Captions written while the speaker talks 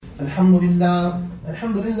الحمد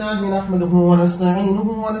لله نحمده ونستعينه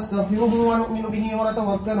ونستغفره ونؤمن به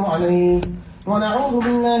ونتوكل عليه ونعوذ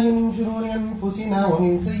بالله من شرور أنفسنا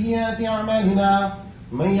ومن سيئات أعمالنا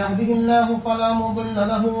من يهده الله فلا مضل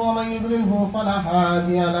له ومن يضلله فلا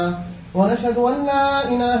هادي له ونشهد أن لا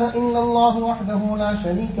إله إلا الله وحده لا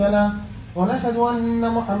شريك له ونشهد أن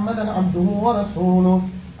محمدا عبده ورسوله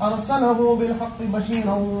أرسله بالحق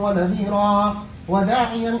بشيرا ونذيرا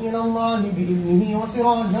وداعيا إلى الله بإذنه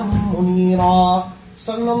وسراجا منيرا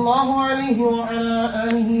صلى الله عليه وعلى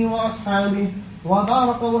آله وأصحابه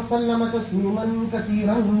وبارك وسلم تسليما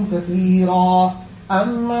كثيرا كثيرا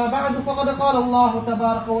أما بعد فقد قال الله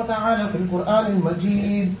تبارك وتعالى في القرآن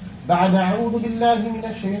المجيد بعد أعوذ بالله من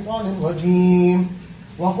الشيطان الرجيم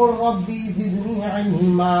وقل ربي زدني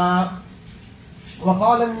علما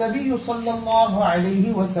وقال النبي صلى الله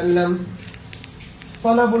عليه وسلم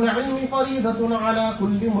طلب العلم فريضة على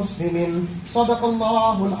كل مسلم صدق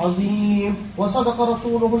الله العظيم وصدق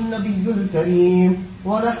رسوله النبي الكريم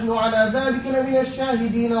ونحن على ذلك من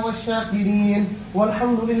الشاهدين والشاكرين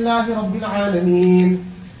والحمد لله رب العالمين.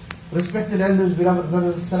 Respected elders, beloved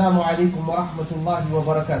brothers, Assalamu alaikum wa rahmatullahi wa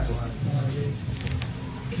barakatuh.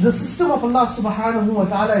 The system of Allah subhanahu wa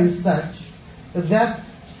ta'ala is such that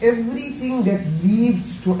everything that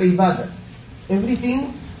leads to ibadah,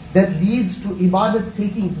 everything that leads to ibadat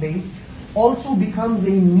taking place also becomes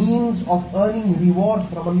a means of earning reward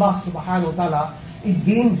from Allah subhanahu wa ta'ala. It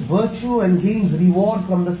gains virtue and gains reward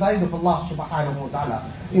from the side of Allah subhanahu wa ta'ala.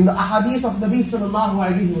 In the ahadith of Nabi sallallahu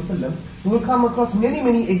alayhi wa sallam, we will come across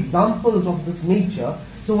many examples of this nature.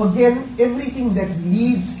 So again, everything that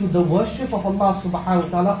leads to the worship of Allah subhanahu wa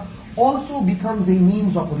ta'ala also becomes a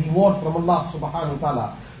means of reward from Allah subhanahu wa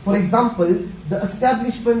ta'ala. For example, the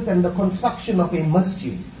establishment and the construction of a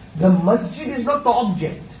masjid. The masjid is not the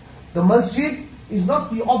object. The masjid is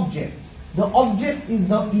not the object. The object is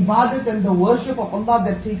the ibadat and the worship of Allah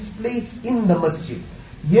that takes place in the masjid.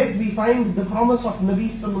 Yet we find the promise of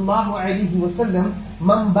Nabi sallallahu alayhi wa sallam,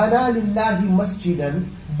 Man bana lillahi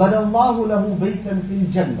masjidan, banallahu lahu baytan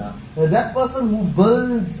fil jannah. That person who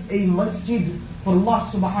builds a masjid for Allah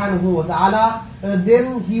subhanahu wa ta'ala,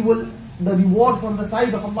 then he will, the reward from the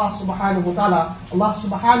side of Allah subhanahu wa ta'ala, Allah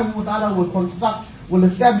subhanahu wa ta'ala will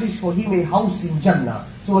establish for him a house in Jannah.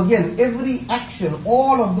 So again, every action,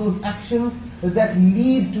 all of those actions that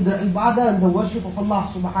lead to the ibadah and the worship of Allah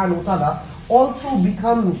subhanahu wa ta'ala also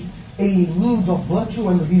becomes a means of virtue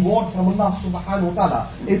and reward from Allah subhanahu wa ta'ala.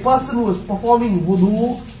 A person who is performing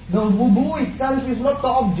wudu, the wudu itself is not the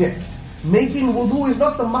object. Making wudu is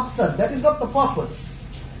not the maqsad, that is not the purpose.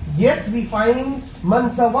 Yet we find,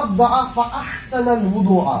 Man tawadda'a fa ahsana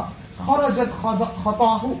al-wudu'a kharajat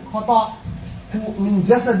khata'ahu min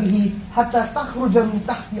jasadihi hatta takhruja min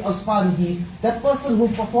tahti asfarihi. That person who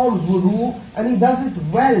performs wudu and he does it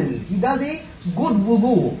well, he does a good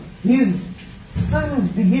wudu, his sins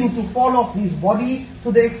begin to fall off his body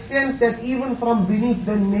to the extent that even from beneath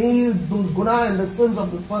the nails, those guna and the sins of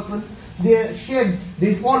this person,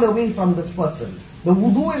 they fall away from this person. The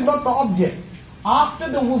wudu is not the object. After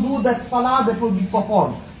the wudu, that salah that will be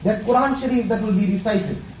performed, that Quran Sharif that will be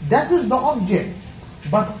recited, that is the object.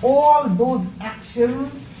 But all those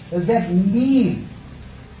actions that lead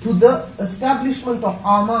to the establishment of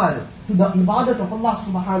amal, to the ibadat of Allah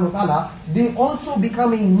subhanahu wa ta'ala, they also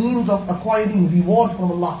become a means of acquiring reward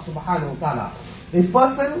from Allah subhanahu wa ta'ala. A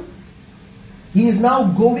person, he is now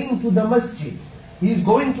going to the masjid. He is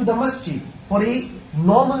going to the masjid for a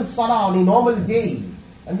normal salah on a normal day.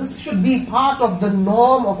 And this should be part of the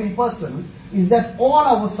norm of a person, is that all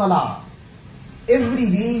our salah, every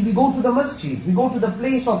day we go to the masjid, we go to the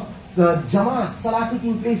place of the jamaat, salah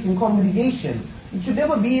taking place in congregation. It should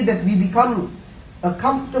never be that we become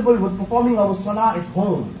comfortable with performing our salah at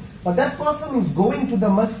home. But that person is going to the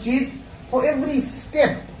masjid for every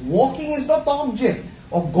step. Walking is not the object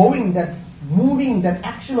of going, that moving, that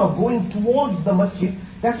action of going towards the masjid.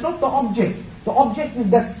 That's not the object. The object is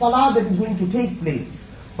that salah that is going to take place.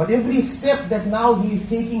 But every step that now he is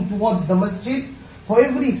taking towards the masjid, for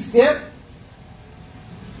every step,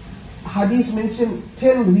 hadith mentioned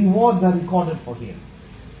 10 rewards are recorded for him.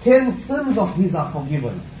 10 sins of his are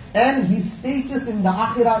forgiven. And his status in the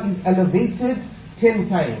akhirah is elevated 10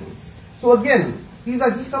 times. So again, these are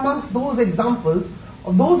just amongst those examples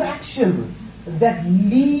of those actions that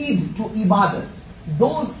lead to ibadah.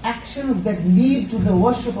 Those actions that lead to the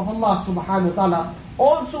worship of Allah subhanahu wa ta'ala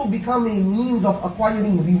also become a means of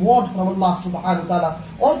acquiring reward from Allah subhanahu wa ta'ala,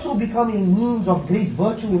 also become a means of great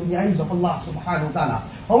virtue in the eyes of Allah subhanahu wa ta'ala.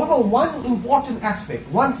 However, one important aspect,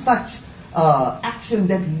 one such action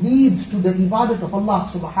that leads to the ibadat of Allah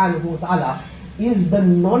subhanahu wa ta'ala is the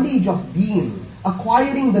knowledge of deen,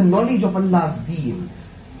 acquiring the knowledge of Allah's deen.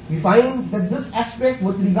 We find that this aspect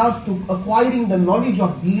with regard to acquiring the knowledge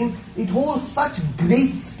of deen, it holds such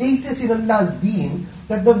great status in Allah's deen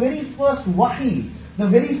that the very first wahi, the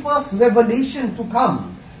very first revelation to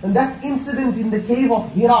come, and that incident in the cave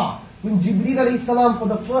of Hira, when Jibreel alayhi salam for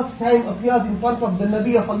the first time appears in front of the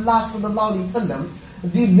Nabi of Allah sallallahu alayhi wasallam,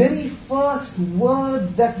 the very first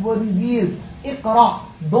words that were revealed, Iqra,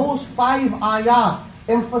 those 5 ayat,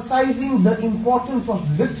 emphasizing the importance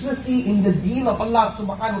of literacy in the deen of Allah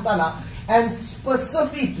subhanahu wa ta'ala, and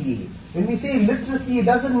specifically, when we say literacy, it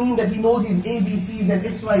doesn't mean that he knows his ABCs and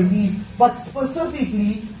XYZ, but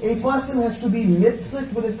specifically, a person has to be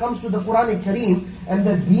literate when it comes to the Quran Kareem and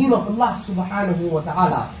the deen of Allah subhanahu wa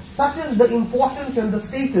ta'ala. Such is the importance and the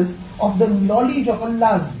status of the knowledge of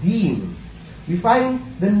Allah's deen. We find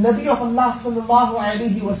the Nabi of Allah sallallahu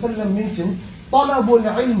alayhi wa sallam mentioned, Talabul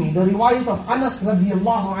ilmi, the riwayat of Anas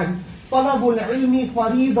radiyallahu anhu, Talabul ilmi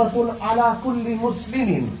faridatun ala kulli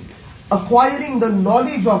muslimin. Acquiring the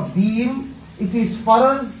knowledge of deen, it is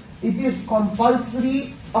farz, it is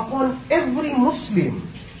compulsory upon every Muslim,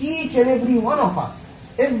 each and every one of us,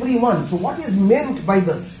 everyone. So what is meant by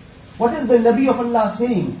this? What is the Nabi of Allah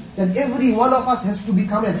saying? That every one of us has to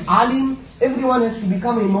become an alim, everyone has to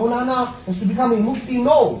become a maulana, has to become a mufti?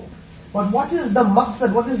 No. But what is the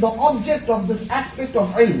maqsad, what is the object of this aspect of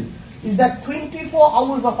ilm? Is that 24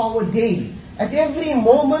 hours of our day, at every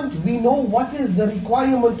moment we know what is the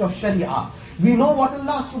requirement of Sharia. We know what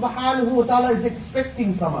Allah subhanahu wa ta'ala is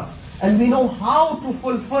expecting from us. And we know how to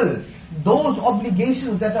fulfill those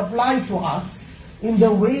obligations that apply to us in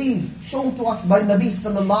the way shown to us by Nabi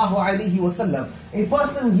sallallahu alayhi wa sallam. A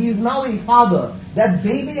person, he is now a father, that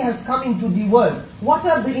baby has come into the world. What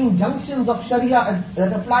are the injunctions of Sharia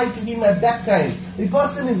that apply to him at that time? A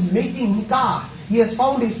person is making nikah, he has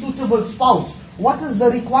found a suitable spouse. What is the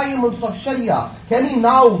requirements of Sharia? Can he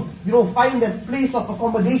now, find a place of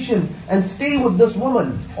accommodation and stay with this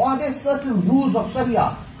woman? Or are there certain rules of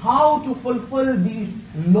Sharia? How to fulfill the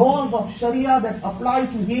laws of Sharia that apply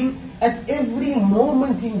to him at every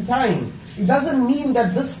moment in time. It doesn't mean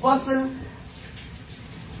that this person,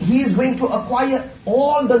 he is going to acquire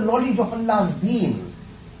all the knowledge of Allah's deen.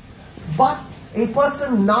 But a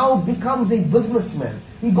person now becomes a businessman.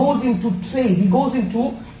 He goes into trade, he goes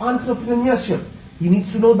into entrepreneurship. He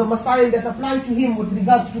needs to know the masail that apply to him with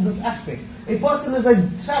regards to this aspect. A person is a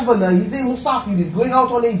traveler, he's a musafir, he's going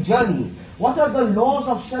out on a journey. What are the laws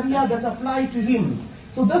of Sharia that apply to him?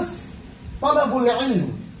 So this talabul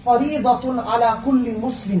ilm, faridatun ala kulli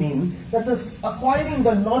muslimin, that is acquiring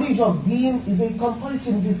the knowledge of deen is a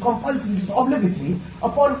compulsion, it is compulsory, it is obligatory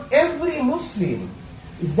upon every Muslim.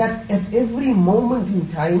 Is that at every moment in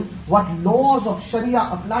time, what laws of Sharia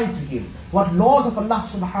apply to him, what laws of Allah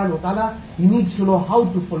subhanahu wa ta'ala, he needs to know how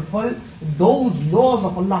to fulfill those laws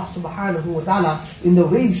of Allah subhanahu wa ta'ala in the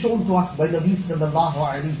way shown to us by Nabi sallallahu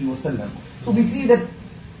alayhi wa sallam. So we see that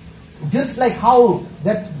just like how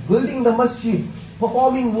that building the masjid,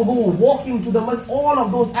 performing wudu, walking to the masjid, all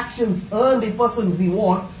of those actions earn a person's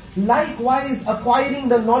reward. Likewise, acquiring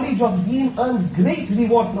the knowledge of deen earns great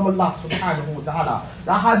reward from Allah subhanahu wa ta'ala.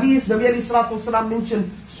 The ahadith, Nabi alayhi salatu wasalam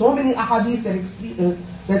mentioned so many ahadith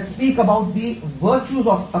that speak about the virtues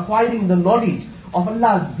of acquiring the knowledge of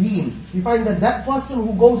Allah's deen. We find that that person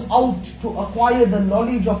who goes out to acquire the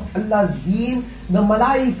knowledge of Allah's deen, the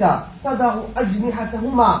malaika, tadahu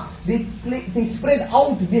ajnihatahuma, they spread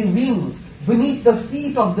out their wings beneath the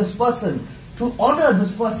feet of this person to honor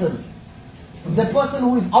this person. The person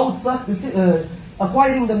who is out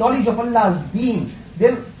acquiring the knowledge of Allah's deen.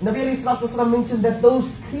 Then Nabi alayhi salatu wasalam mentioned that those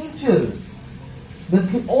creatures,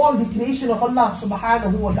 all the creation of Allah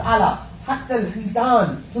subhanahu wa ta'ala, hatta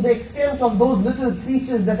al-khitan, to the extent of those little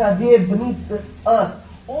creatures that are there beneath the earth,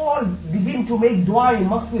 all begin to make dua in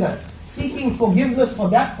maghfirah, seeking forgiveness for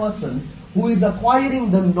that person who is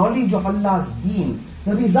acquiring the knowledge of Allah's deen.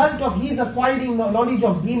 The result of his acquiring the knowledge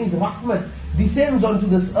of deen is rahmat, descends onto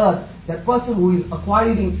this earth. That person who is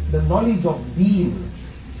acquiring the knowledge of deen,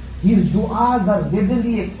 his du'as are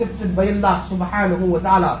readily accepted by Allah subhanahu wa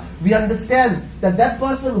ta'ala. We understand that that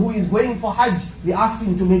person who is going for Hajj, we ask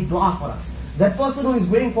him to make dua for us. That person who is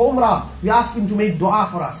going for Umrah, we ask him to make dua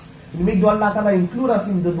for us. We make dua, Allah ta'ala include us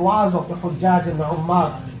in the du'as of the Hujjaj and the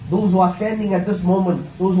Ummah. Those who are standing at this moment,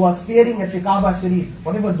 those who are staring at the Kaaba Sharif,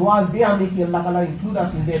 whatever du'as they are making, Allah ta'ala include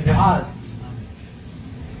us in their du'as.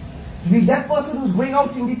 That person who's going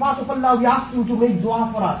out in the path of Allah, we ask him to make dua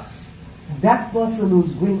for us. That person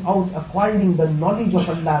who's going out acquiring the knowledge of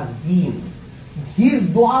Allah's deen, his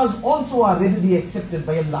du'as also are readily accepted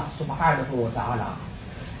by Allah subhanahu wa ta'ala.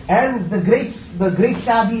 And the great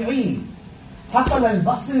tabi'i, Hasan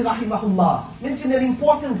al-Basri rahimahullah mentioned an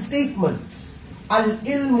important statement.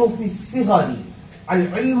 Al-ilmu fi s-sighari.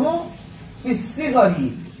 Al-ilmu fi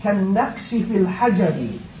s-sighari kan-nakshi fil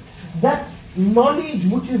hajari. That knowledge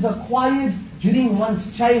which is acquired during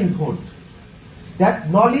one's childhood. That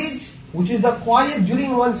knowledge which is acquired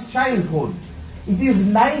during one's childhood. It is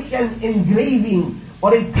like an engraving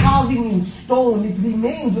or a carving in stone. It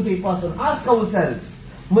remains with a person. Ask ourselves,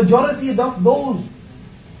 majority of those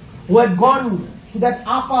who had gone to that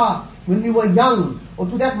apa when we were young, or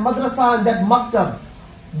to that madrasa and that maktab,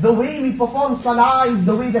 the way we perform salah is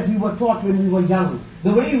the way that we were taught when we were young.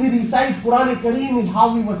 The way we recite Quran Kareem is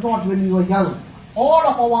how we were taught when we were young. All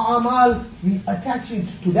of our amal, we attach it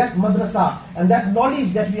to that madrasa and that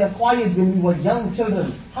knowledge that we acquired when we were young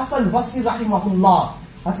children. Hasan Basri rahimahullah,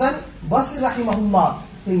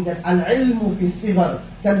 saying that al-ilmu fi sighar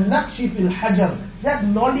kan-nakshi fil hajar. That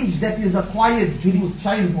knowledge that is acquired during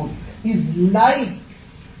childhood is like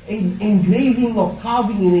an engraving or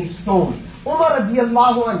carving in a stone. Umar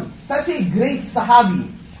radiallahu anhu, such a great sahabi,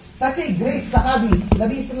 Nabi sallallahu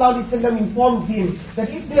alayhi wa sallam informed him that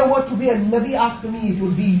if there were to be a Nabi after me, it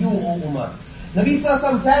would be you, O Umar. Nabi sallallahu alayhi wa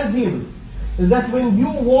sallam tells him that when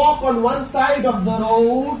you walk on one side of the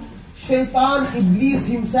road, Shaitan, Iblis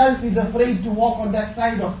himself is afraid to walk on that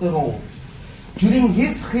side of the road. During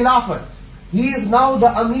his khilafat, he is now the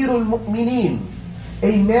Amirul Mu'mineen.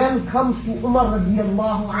 A man comes to Umar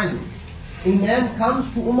radiallahu anhu. And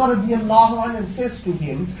says to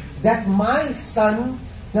him that my son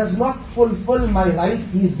does not fulfill my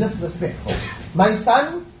rights, he is disrespectful. My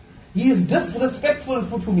son, he is disrespectful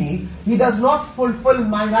to me, he does not fulfill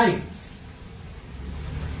my rights.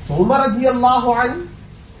 So Umar radiallahu anhu,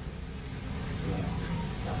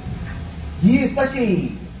 he is such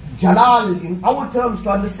a jalal in our terms, to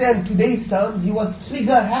understand today's terms, he was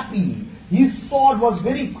trigger happy. His sword was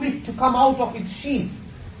very quick to come out of its sheath.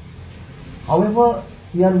 However,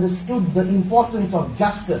 he understood the importance of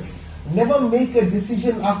justice. Never make a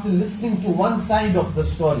decision after listening to one side of the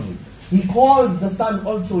story. He calls the son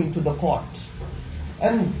also into the court.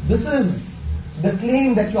 And this is the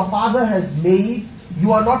claim that your father has made.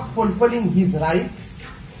 You are not fulfilling his rights.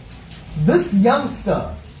 This youngster,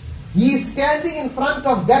 he is standing in front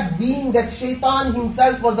of that being that Shaitan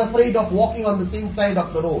himself was afraid of walking on the same side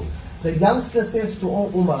of the road. The youngster says to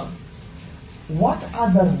Umar, what are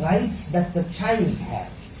the rights that the child has?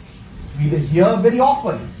 We will hear very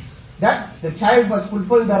often that the child must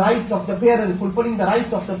fulfill the rights of the parent. Fulfilling the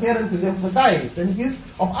rights of the parent is emphasized, and it is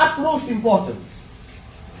of utmost importance.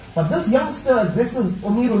 But this youngster addresses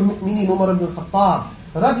Amirul Mu'mineen Umar ibn al-Khattab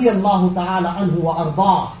radiyallahu ta'ala anhu wa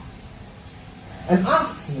ardah, and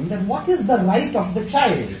asks him that what is the right of the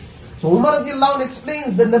child? So Umar radiallahu anhu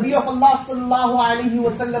explains, the Nabi of Allah sallallahu alayhi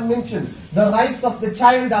wa sallam mentioned, the rights of the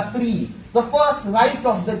child are three. The first right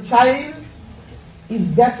of the child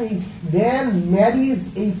is that a man marries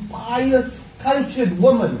a pious, cultured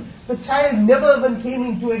woman. The child never even came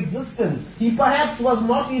into existence. He perhaps was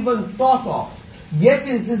not even thought of. Yet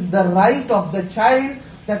it is the right of the child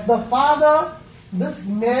that the father, this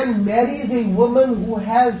man marries a woman who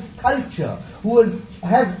has culture,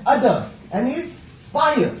 has adab, and is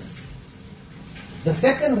pious. The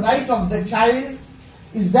second right of the child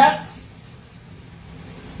is that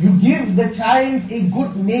you give the child a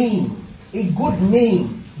good name. A good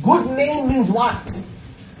name. Good name means what?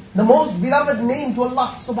 The most beloved name to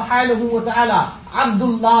Allah subhanahu wa ta'ala.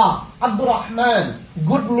 Abdullah, Abdurrahman.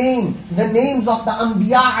 Good name. The names of the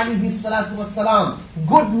Anbiya alayhi salatu wassalam.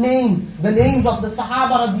 Good name. The names of the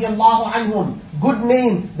Sahaba radiyallahu anhum. Good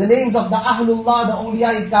name. The names of the Ahlullah, the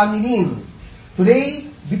Awliya Kamilin. Today,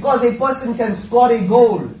 because a person can score a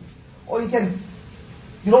goal, or he can,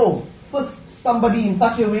 first somebody in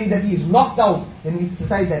such a way that he is knocked out, then we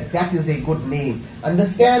decide that that is a good name.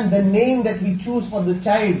 Understand, the name that we choose for the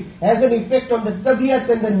child has an effect on the tabiat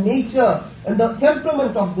and the nature and the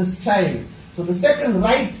temperament of this child. So the second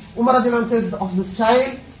right, Umar radiallahu anhu says, of this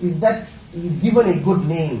child is that he is given a good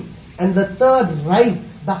name. And the third right,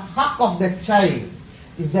 the haqq of that child,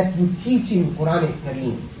 is that you teach him Quran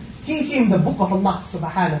Kareem. Teach him the book of Allah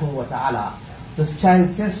subhanahu wa ta'ala. This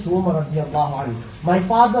child says to Umar radiallahu anhu, my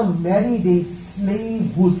father married a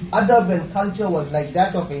slave whose adab and culture was like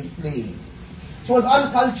that of a slave. She was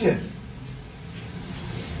uncultured.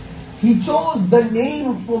 He chose the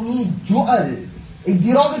name for me, Ju'al, a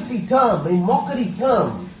derogatory term, a mockery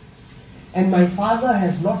term. And my father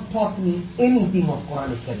has not taught me anything of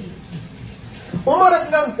Quran Kareem. Umar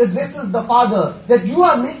addresses the father that you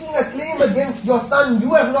are making a claim against your son.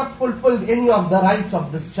 You have not fulfilled any of the rights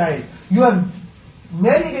of this child. You have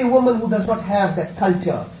married a woman who does not have that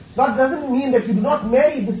culture. So that doesn't mean that you do not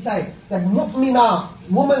marry this child. That mu'mina,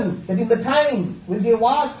 woman, that in the time when there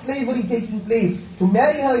was slavery taking place, to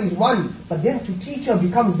marry her is one, but then to teach her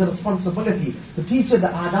becomes the responsibility. To teach her the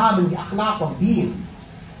adab and the akhlaq of deen.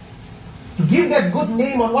 To give that good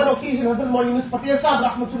name. On one occasion, Hazrat Maulana Patel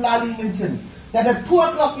Sahib Rahmatullah Ali mentioned that at 2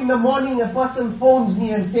 o'clock in the morning, a person phones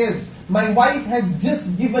me and says, my wife has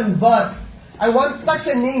just given birth. I want such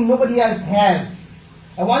a name nobody else has.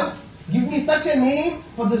 Give me such a name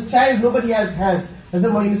for this child nobody else has.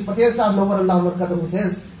 Hazrat Maulana Patel Sahib Nawwarallahu Markadahu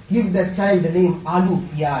says, give that child the name Alu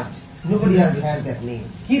Piyaj. Nobody else has that name.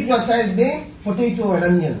 Keep your child's name, potato and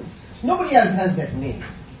onions. Nobody else has that name.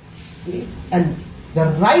 Okay? And the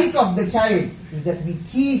right of the child is that we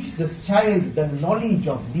teach this child the knowledge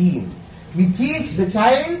of deen. We teach the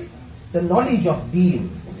child the knowledge of deen.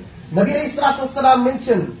 Nabi alayhi salatu wasalam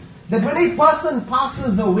mentions that when a person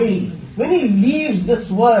passes away, when he leaves this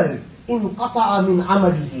world, in qata'a min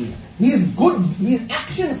amalihi, his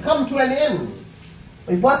actions come to an end.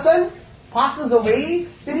 A person passes away,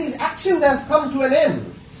 then his actions have come to an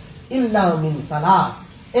end. Illa min thalas,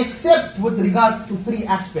 except with regards to 3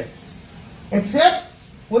 aspects. Except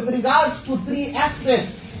with regards to 3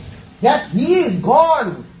 aspects. That he is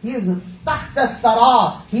gone, he is tahta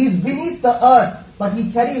stara, he is beneath the earth, but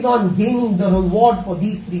he carries on gaining the reward for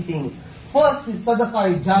these 3 things. First is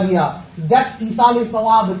sadaqah jariyah, that isal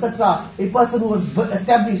thawab, etc. A person who has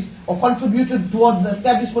established or contributed towards the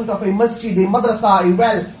establishment of a masjid, a madrasa, a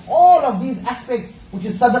well, all of these aspects, which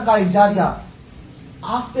is sadaqah jariyah.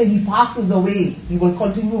 After he passes away, he will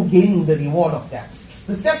continue gaining the reward of that.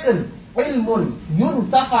 The second, ilmun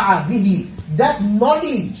yuntafa'a bihi, that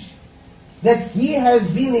knowledge that he has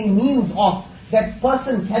been a means of, that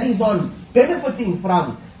person carries on benefiting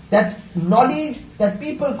from, that knowledge that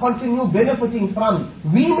people continue benefiting from.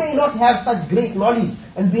 We may not have such great knowledge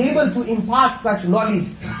and be able to impart such knowledge,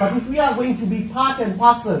 but if we are going to be part and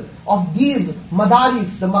parcel of these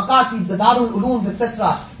madaris, the makatib, the darul ulooms,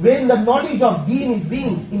 etc., when the knowledge of deen is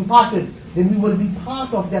being imparted, then we will be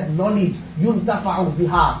part of that knowledge, yuntafa'u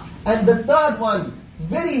biha. And the third one,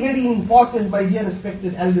 very, very important, my dear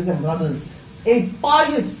respected elders and brothers, a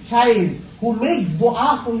pious child who makes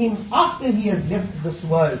dua for him after he has left this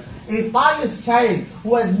world. A pious child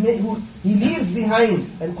who he leaves behind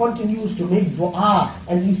and continues to make dua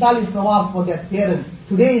and isal sawab for that parent.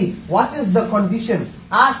 Today, what is the condition?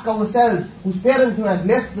 Ask ourselves, whose parents who have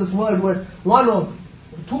left this world, who has 1 or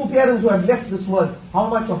 2 parents who have left this world, how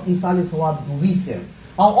much of isal sawab do we say?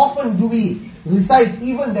 How often do we recite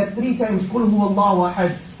even that 3 times Qul huwallahu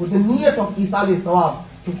ahad with the niyat of isal sawab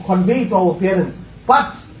to convey to our parents?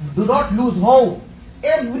 But do not lose hope.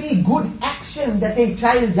 Every good action that a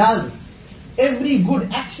child does,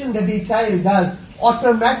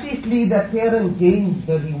 automatically the parent gains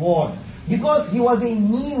the reward. Because he was a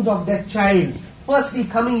means of that child firstly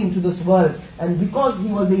coming into this world, and because he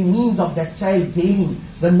was a means of that child gaining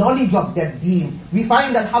the knowledge of that deen. We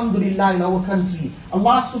find, alhamdulillah, in our country,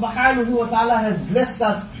 Allah subhanahu wa ta'ala has blessed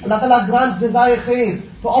us. Allah ta'ala grant jazai khair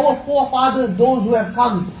to our forefathers, those who have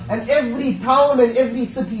come, and every town and every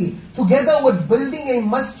city, together with building a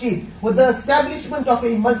masjid, with the establishment of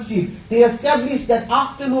a masjid, they established that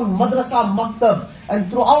afternoon madrasa maktab. And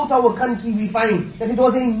throughout our country we find that it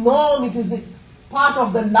was a norm, it is a part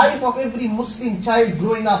of the life of every Muslim child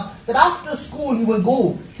growing up, that after school he will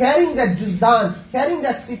go, carrying that juzdan, carrying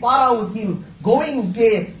that sipara with him, going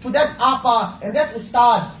there to that apa and that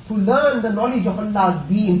ustad to learn the knowledge of Allah's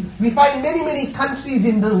deen. We find many, many countries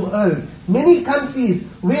in the world, many countries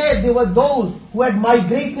where there were those who had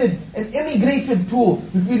migrated and emigrated to.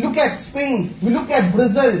 If we look at Spain, we look at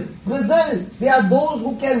Brazil, there are those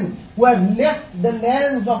who have left the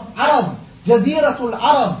lands of Arab, Jaziratul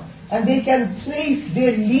Arab, and they can trace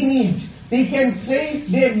their lineage. They can trace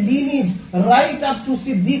their lineage right up to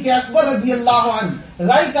Siddiq Akbar radiyallahu anhu,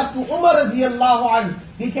 right up to Umar radiyallahu anhu.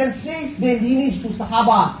 They can trace their lineage to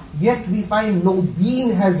Sahaba. Yet we find no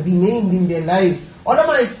deen has remained in their lives.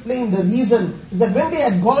 Ulama explained the reason is that when they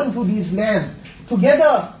had gone to these lands,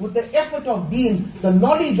 together with the effort of deen, the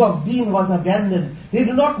knowledge of deen was abandoned. They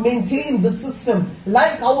did not maintain the system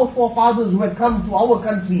like our forefathers who had come to our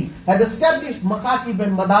country, had established makatib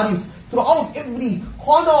and madaris throughout every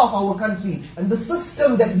corner of our country. And the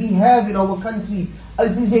system that we have in our country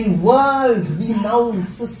is a world-renowned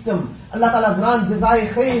system. Allah Ta'ala grant jazai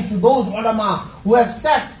khair to those ulama who have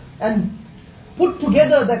sat and put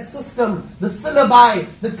together that system. The syllabi,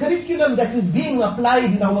 the curriculum that is being applied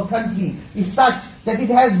in our country is such that it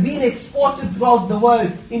has been exported throughout the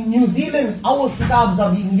world. In New Zealand, our kitabs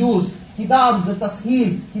are being used. Kitabs, the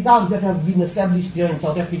tasheel, kitabs that have been established here in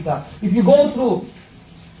South Africa. If you go through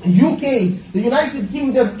UK, the United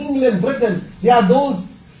Kingdom, England, Britain, there are those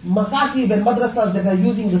makatib and madrasas that are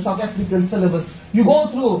using the South African syllabus. You go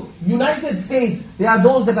through United States, there are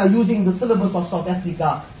those that are using the syllabus of South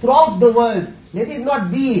Africa. Throughout the world, let it not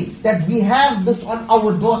be that we have this on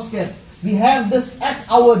our doorstep, we have this at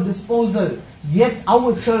our disposal, yet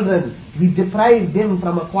our children, we deprive them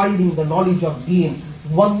from acquiring the knowledge of deen.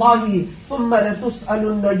 Wallahi, ثُمَّ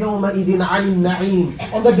لَتُسْأَلُنَّ يَوْمَئِذٍ عَنِ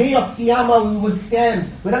النَّعِيمِ. On the day of Qiyamah we will stand.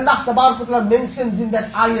 When Allah Ta'ala mentions in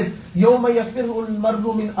that ayat, يَوْمَ يَفِرُّ الْمَرْءُ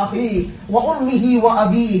مِنْ أَخِيهِ وَأُمِّهِ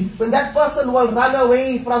وَأَبِيهِ. When that person will run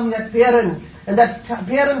away from that parent, and that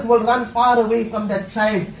parent will run far away from that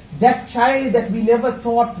child that we never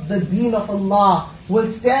taught the deen of Allah,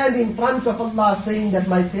 will stand in front of Allah saying that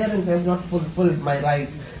my parent has not fulfilled my right.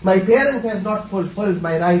 My parent has not fulfilled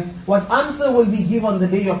my right. What answer will we give on the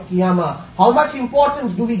day of Qiyamah? How much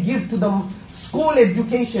importance do we give to the school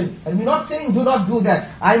education? And we're not saying do not do that.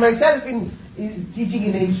 I myself in teaching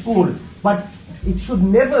in a school. But it should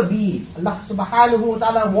never be. Allah subhanahu wa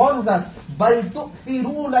ta'ala warns us, بَلْ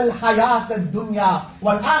تُؤْثِرُونَ الْحَيَاةَ الدُّنْيَا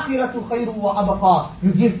وَالْآخِرَةُ خَيْرٌ وَأَبْقَى.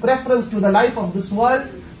 You give preference to the life of this world.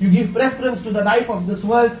 You give preference to the life of this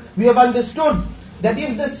world. We have understood that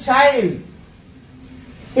if this child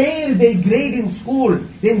fails a grade in school,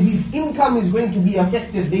 then his income is going to be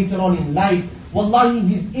affected later on in life. Wallahi,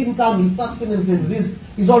 his income, his sustenance and rizq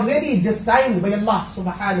is already destined by Allah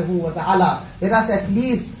subhanahu wa ta'ala. Let us at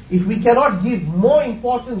least, if we cannot give more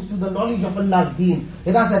importance to the knowledge of Allah's deen,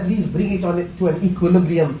 let us at least bring it to an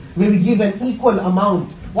equilibrium, where we give an equal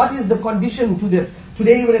amount. What is the condition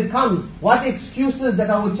today when it comes? What excuses that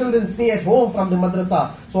our children stay at home from the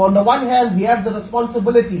madrasa? So on the one hand, we have the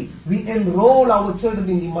responsibility, we enroll our children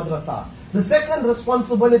in the madrasa. The second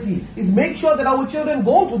responsibility is make sure that our children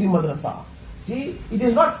go to the madrasa. See, it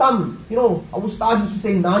is not some, our ustad used to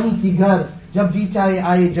say, Nani ki ghar, jab ji chahe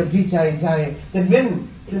aaye, jab ji chahe jaye. That when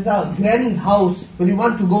it is our granny's house, when we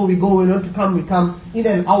want to go, we go, when we want to come, we come in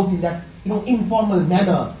and out in that, informal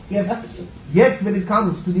manner. Yet when it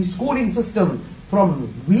comes to the schooling system,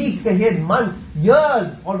 from weeks ahead, months,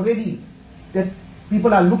 years already, that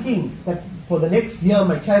people are looking that for the next year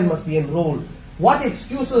my child must be enrolled. What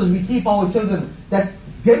excuses we keep our children? That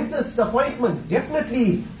dentist appointment,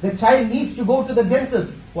 definitely the child needs to go to the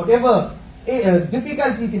dentist, whatever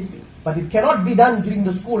difficulty it is, but it cannot be done during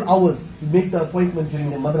the school hours. You make the appointment during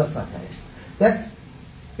the madrasa time. That,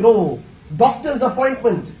 doctor's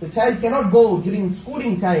appointment, the child cannot go during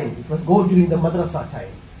schooling time, it must go during the madrasa time.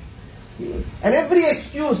 And every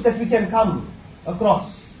excuse that we can come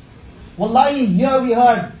across. Wallahi, here we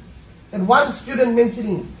heard that one student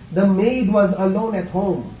mentioning the maid was alone at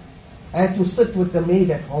home. I had to sit with the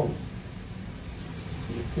maid at home.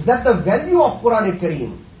 Is that the value of Quran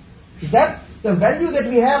Kareem? Is that the value that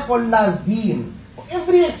we have for Allah's deen? For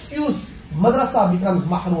every excuse, madrasa becomes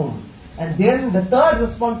mahroom. And then the third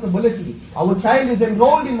responsibility, our child is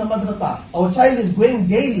enrolled in the madrasa, our child is going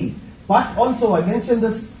daily. But also, I mentioned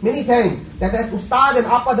this many times, that as Ustad and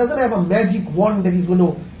Appa doesn't have a magic wand that he's going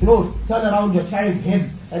to, turn around your child's head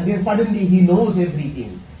and then suddenly he knows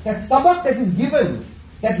everything. That sabak that is given,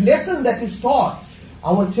 that lesson that is taught,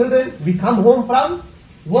 our children, we come home from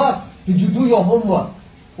work. Did you do your homework?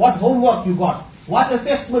 What homework you got? What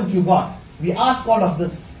assessment you got? We ask all of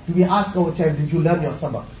this. Do we ask our child, did you learn your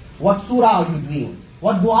sabak? What surah are you doing?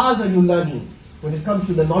 What du'as are you learning? When it comes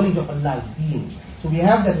to the knowledge of Allah's deen. So we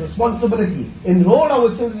have that responsibility. Enroll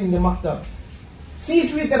our children in the maktab. See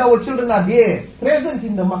to it that our children are there, present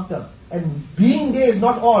in the maktab. And being there is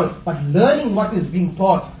not all, but learning what is being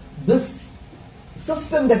taught. This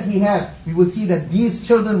system that we have, we will see that these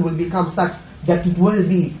children will become such that it will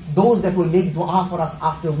be those that will make dua for us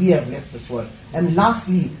after we have left this world. And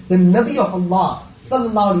lastly, the Nabi of Allah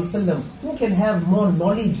sallallahu alaihi wasallam, who can have more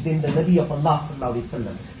knowledge than the Nabi of Allah sallallahu alaihi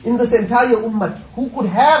wasallam? In this entire ummah, who could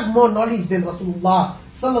have more knowledge than Rasulullah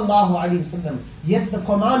sallallahu alaihi wasallam? Yet the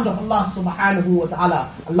command of Allah subhanahu wa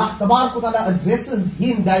ta'ala, Allah tabarak wa ta'ala addresses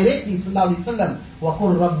him directly sallallahu alaihi wasallam,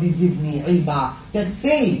 وَقُلْ رَبِّ زِدْنِي عِلْمًا. That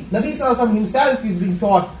say, Nabi sallallahu alaihi wasallam himself is being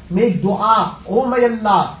taught, make dua, oh my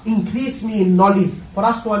Allah, increase me in knowledge. For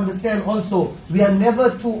us to understand also, we are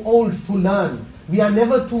never too old to learn. We are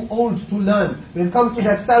never too old to learn. When it comes to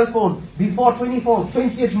that cell phone, before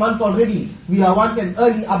 20th month already, we want an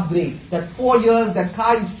early upgrade. That 4 years, that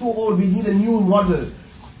car is too old, we need a new model.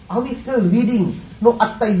 Are we still reading? No,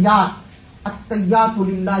 at-tayyat. At-tayyatu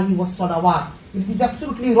lillahi was-salawat. It is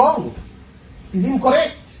absolutely wrong. It is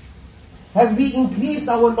incorrect. Have we increased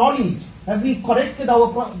our knowledge? Have we corrected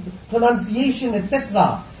our pronunciation,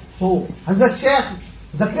 etc.? So, Hazrat Shaykh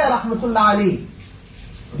Zakir Rahmatullah alayhi,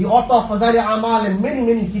 the author of Fazal Amal and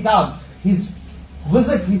many kitabs, his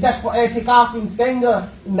visit, he sat for i'tikaf in Stanger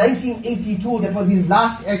in 1982, that was his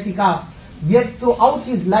last i'tikaf. Yet throughout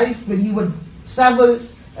his life, when he would travel,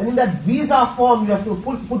 and in that visa form you have to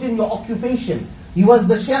put in your occupation. He was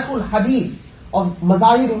the Shaykhul Hadith of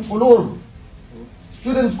Mazahirul Ulum.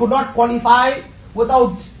 Students could not qualify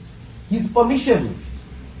without his permission.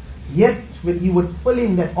 Yet when he would fill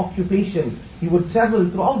in that occupation, he would travel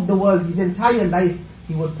throughout the world, his entire life,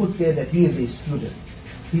 he would put there that he is a student.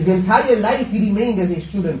 His entire life he remained as a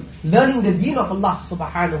student, learning the deen of Allah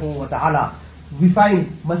subhanahu wa ta'ala. We find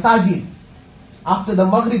masajid, after the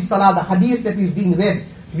Maghrib Salah, the hadith that is being read,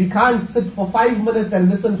 we can't sit for 5 minutes and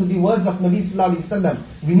listen to the words of Nabi Sallallahu Alaihi Wasallam.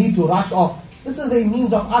 We need to rush off. This is a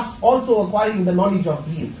means of us also acquiring the knowledge of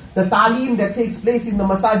deen. The ta'aleem that takes place in the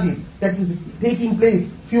masajid, that is taking place,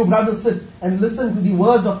 few brothers sit and listen to the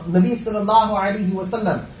words of Nabi Sallallahu Alaihi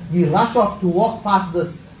Wasallam. We rush off to walk past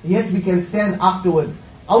this, yet we can stand afterwards,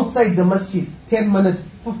 outside the masjid, 10 minutes,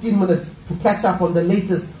 15 minutes, to catch up on the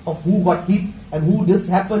latest of who got hit, and who this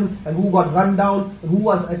happened, and who got run down, and who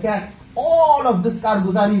was attacked. All of this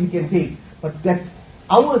karguzari we can take, but get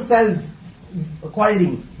ourselves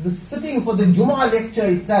acquiring, the sitting for the Jumu'ah lecture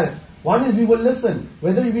itself. One is we will listen,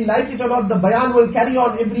 whether we like it or not, the bayan will carry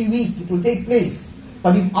on every week, it will take place.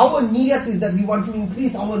 But if our niyat is that we want to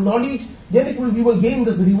increase our knowledge, then we will gain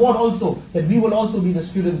this reward also, that we will also be the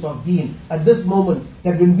students of deen. At this moment,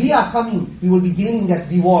 that when we are coming, we will be gaining that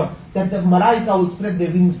reward, that the malaika will spread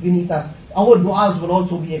their wings beneath us. Our du'as will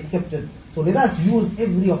also be accepted. So let us use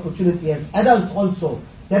every opportunity as adults also,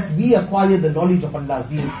 that we acquire the knowledge of Allah's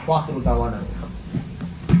deen. Wa akhiru da'wana.